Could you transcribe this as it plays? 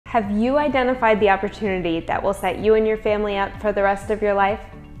Have you identified the opportunity that will set you and your family up for the rest of your life?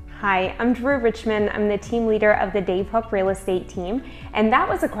 Hi, I'm Drew Richmond. I'm the team leader of the Dave Hooke Real Estate Team, and that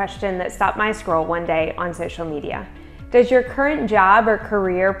was a question that stopped my scroll one day on social media. Does your current job or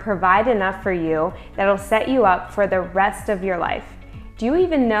career provide enough for you that'll set you up for the rest of your life? Do you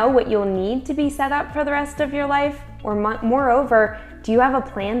even know what you'll need to be set up for the rest of your life? Or moreover, do you have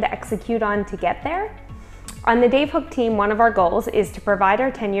a plan to execute on to get there? On the Dave Hooke Team, one of our goals is to provide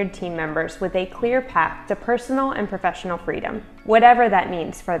our tenured team members with a clear path to personal and professional freedom, whatever that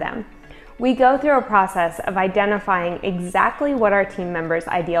means for them. We go through a process of identifying exactly what our team members'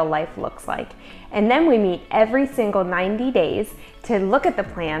 ideal life looks like, and then we meet every single 90 days to look at the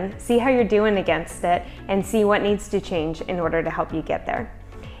plan, see how you're doing against it, and see what needs to change in order to help you get there.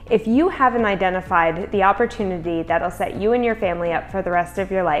 If you haven't identified the opportunity that'll set you and your family up for the rest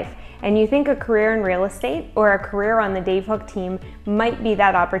of your life, and you think a career in real estate or a career on the Dave Hooke Team might be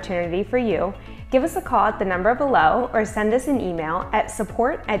that opportunity for you, give us a call at the number below or send us an email at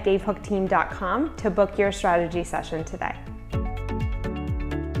support@davehooketeam.com to book your strategy session today.